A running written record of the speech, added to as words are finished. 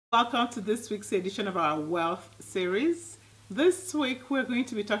Welcome to this week's edition of our wealth series. This week we're going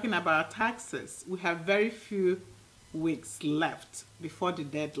to be talking about taxes. We have very few weeks left before the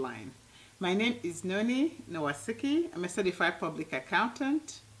deadline. My name is Noni Nawasiki. I'm a certified public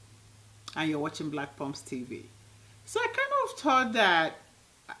accountant and you're watching Black Pumps TV. So I kind of thought that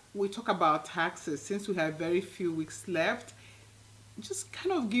we talk about taxes since we have very few weeks left. Just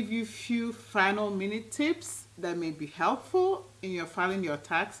kind of give you a few final minute tips that may be helpful in your filing your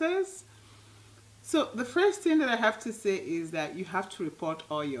taxes. So the first thing that I have to say is that you have to report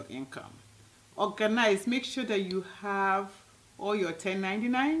all your income. Organize, make sure that you have all your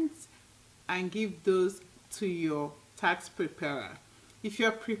 1099s and give those to your tax preparer. If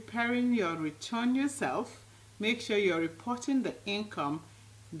you're preparing your return yourself, make sure you're reporting the income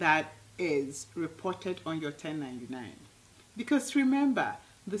that is reported on your 1099. Because remember,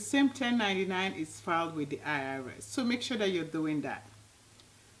 the same 1099 is filed with the IRS. So make sure that you're doing that.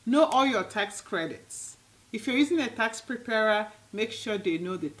 Know all your tax credits. If you're using a tax preparer, make sure they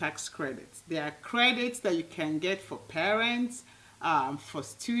know the tax credits. There are credits that you can get for parents, for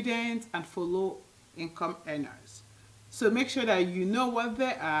students, and for low-income earners. So make sure that you know what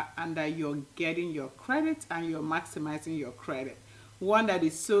they are and that you're getting your credits and you're maximizing your credit. One that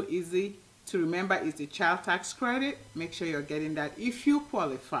is so easy to remember is the child tax credit. Make sure you're getting that if you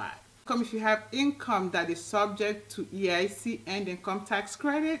qualify. If you have income that is subject to EIC and income tax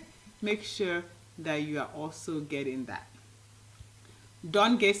credit, make sure that you are also getting that.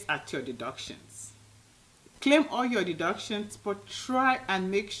 Don't guess at your deductions. Claim all your deductions, but try and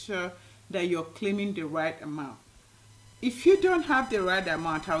make sure that you're claiming the right amount. If you don't have the right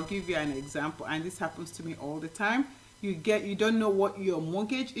amount, I'll give you an example, and this happens to me all the time. You don't know what your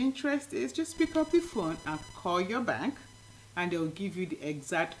mortgage interest is, just pick up the phone and call your bank and they'll give you the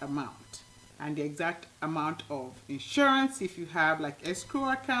exact amount and the exact amount of insurance if you have like escrow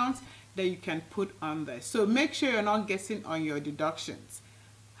accounts that you can put on there. So make sure you're not guessing on your deductions.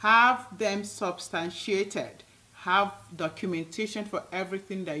 Have them substantiated. Have documentation for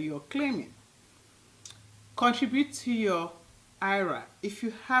everything that you're claiming. Contribute to your IRA. If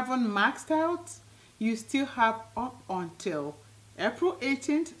you haven't maxed out, you still have up until April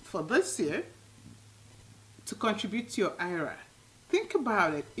 18th for this year to contribute to your IRA. Think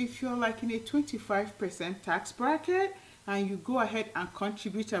about it. If you're like in a 25% tax bracket and you go ahead and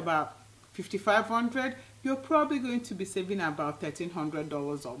contribute about $5,500, you're probably going to be saving about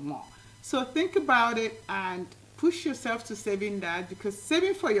 $1,300 or more. So think about it and push yourself to saving that, because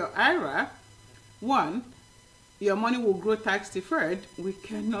saving for your IRA, one, your money will grow tax deferred. We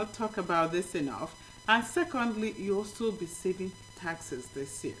cannot talk about this enough. And secondly, you also be saving taxes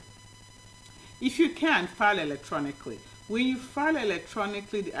this year. If you can, file electronically. When you file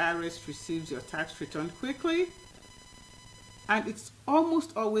electronically, the IRS receives your tax return quickly, and it's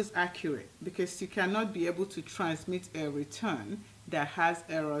almost always accurate because you cannot be able to transmit a return that has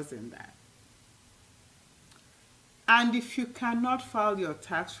errors in that. And if you cannot file your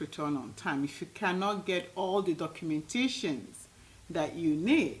tax return on time, if you cannot get all the documentations that you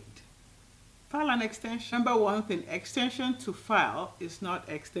need, file an extension. Remember one thing, extension to file is not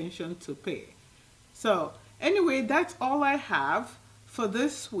extension to pay. So anyway, that's all I have for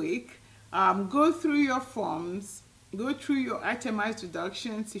this week. Go through your forms, go through your itemized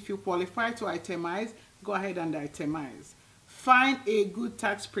deductions. If you qualify to itemize, go ahead and itemize. Find a good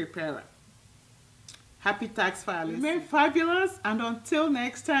tax preparer. Happy tax filing. Remain fabulous, and until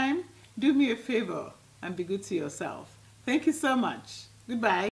next time, do me a favor and be good to yourself. Thank you so much. Goodbye.